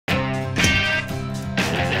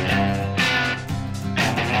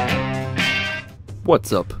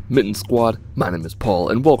What's up, Mitten Squad? My name is Paul,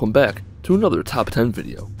 and welcome back to another Top 10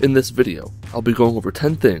 video. In this video, I'll be going over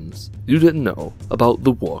 10 things you didn't know about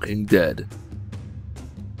The Walking Dead.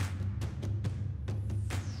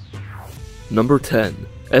 Number 10.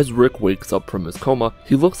 As Rick wakes up from his coma,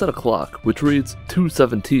 he looks at a clock which reads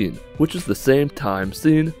 2:17, which is the same time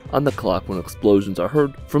seen on the clock when explosions are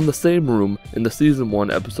heard from the same room in the Season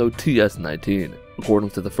 1 episode TS-19.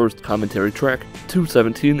 According to the first commentary track,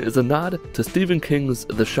 2:17 is a nod to Stephen King's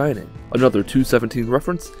The Shining. Another 2:17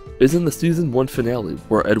 reference is in the Season 1 finale,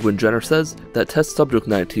 where Edwin Jenner says that Test Subject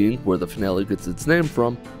 19, where the finale gets its name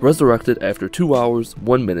from, resurrected after 2 hours,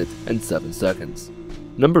 1 minute, and 7 seconds.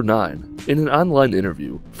 Number 9. In an online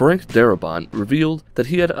interview, Frank Darabont revealed that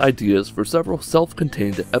he had ideas for several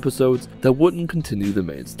self-contained episodes that wouldn't continue the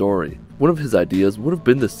main story. One of his ideas would have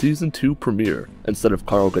been the Season 2 premiere. Instead of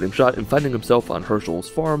Carl getting shot and finding himself on Hershel's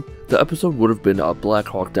farm, the episode would have been a Black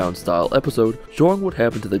Hawk Down style episode showing what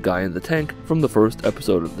happened to the guy in the tank from the first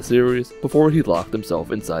episode of the series before he locked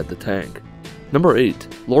himself inside the tank. Number 8.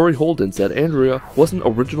 Laurie Holden said Andrea wasn't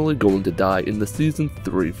originally going to die in the Season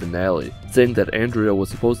 3 finale, saying that Andrea was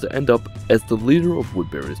supposed to end up as the leader of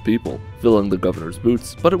Woodbury's people, filling the governor's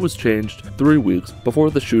boots, but it was changed 3 weeks before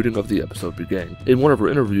the shooting of the episode began. In one of her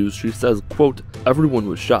interviews, she says, quote, "Everyone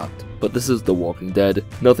was shocked, but this is The Walking Dead,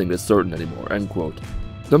 nothing is certain anymore," end quote.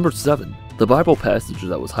 Number 7. The Bible passage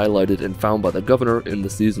that was highlighted and found by the governor in the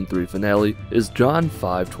Season 3 finale is John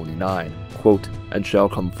 5:29, quote, "And shall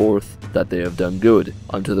come forth that they have done good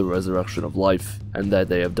unto the resurrection of life, and that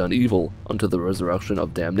they have done evil unto the resurrection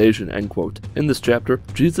of damnation," end quote. In this chapter,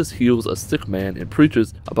 Jesus heals a sick man and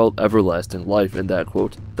preaches about everlasting life in that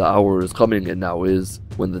quote, "The hour is coming and now is,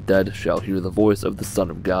 when the dead shall hear the voice of the Son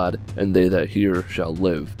of God, and they that hear shall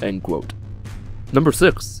live," end quote. Number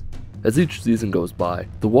 6. As each season goes by,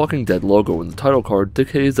 the Walking Dead logo in the title card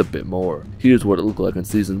decays a bit more. Here's what it looked like in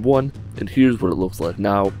Season 1, and here's what it looks like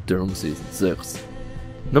now during Season 6.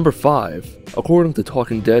 Number 5. According to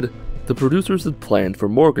Talking Dead, the producers had planned for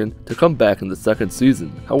Morgan to come back in the second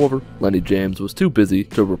season. However, Lenny James was too busy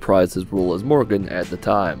to reprise his role as Morgan at the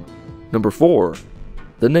time. Number 4.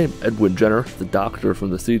 The name Edwin Jenner, the doctor from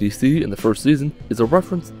the CDC in the first season, is a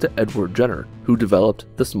reference to Edward Jenner, who developed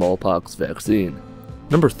the smallpox vaccine.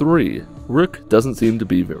 Number 3. Rick doesn't seem to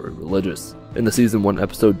be very religious. In the Season 1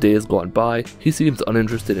 episode Days Gone By, he seems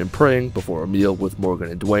uninterested in praying before a meal with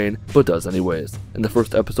Morgan and Dwayne, but does anyways. In the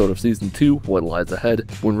first episode of Season 2, What Lies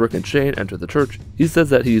Ahead, when Rick and Shane enter the church, he says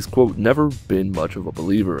that he's, quote, "never been much of a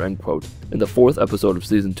believer," end quote. In the 4th episode of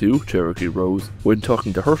Season 2, Cherokee Rose, when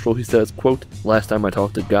talking to Hershel, he says, quote, "Last time I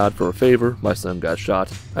talked to God for a favor, my son got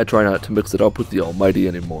shot. I try not to mix it up with the Almighty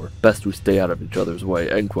anymore. Best we stay out of each other's way,"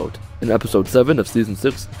 end quote. In episode 7 of Season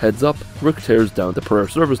 6, Heads Up, Rick tears down the prayer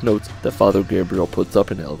service notes that Father Gabriel puts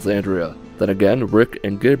up in Alexandria. Then again, Rick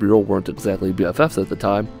and Gabriel weren't exactly BFFs at the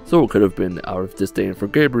time, so it could have been out of disdain for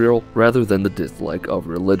Gabriel rather than the dislike of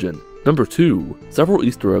religion. Number 2. Several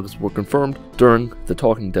Easter eggs were confirmed during the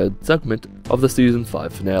Talking Dead segment of the Season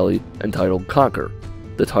 5 finale entitled Conquer.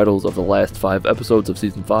 The titles of the last 5 episodes of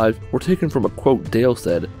Season 5 were taken from a quote Dale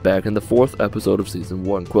said back in the 4th episode of Season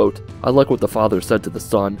 1, quote, "I like what the father said to the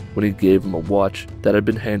son when he gave him a watch that had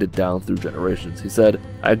been handed down through generations. He said,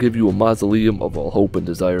 'I give you a mausoleum of all hope and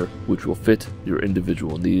desire, which will fit your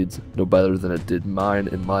individual needs, no better than it did mine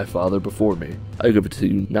and my father before me. I give it to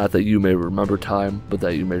you not that you may remember time, but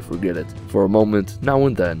that you may forget it, for a moment, now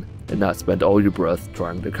and then, and not spend all your breath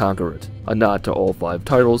trying to conquer it.' A nod to all 5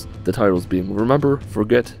 titles, the titles being Remember,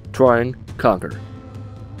 Forget, Trying, Conquer.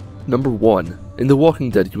 Number 1. In the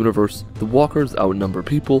Walking Dead universe, the walkers outnumber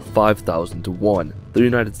people 5,000 to 1. The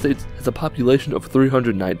United States has a population of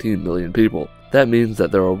 319 million people. That means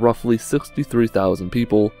that there are roughly 63,000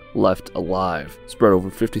 people left alive. Spread over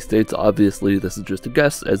 50 states, obviously this is just a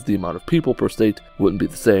guess as the amount of people per state wouldn't be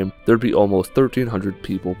the same. There'd be almost 1,300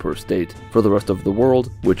 people per state. For the rest of the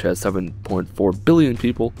world, which has 7.4 billion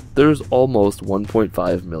people, there's almost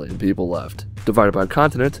 1.5 million people left. Divided by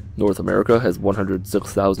continent, North America has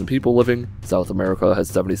 106,000 people living, South America has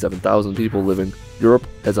 77,000 people living, Europe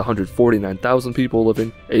has 149,000 people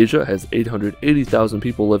living, Asia has 880,000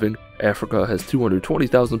 people living, Africa has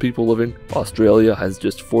 220,000 people living, Australia has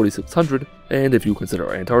just 4,600, and if you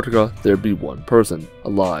consider Antarctica, there'd be 1 person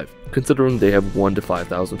alive, considering they have 1 to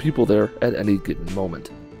 5,000 people there at any given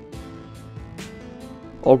moment.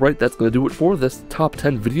 Alright, that's going to do it for this top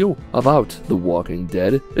 10 video about The Walking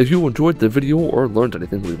Dead. If you enjoyed the video or learned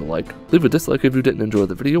anything, leave a like. Leave a dislike if you didn't enjoy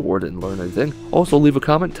the video or didn't learn anything. Also, leave a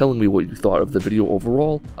comment telling me what you thought of the video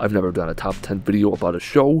overall. I've never done a top 10 video about a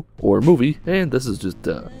show or a movie, and this is just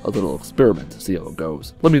a little experiment to see how it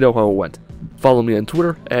goes. Let me know how it went. Follow me on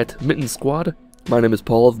Twitter at Mitten Squad, My name is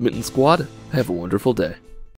Paul of Mitten Squad. Have a wonderful day.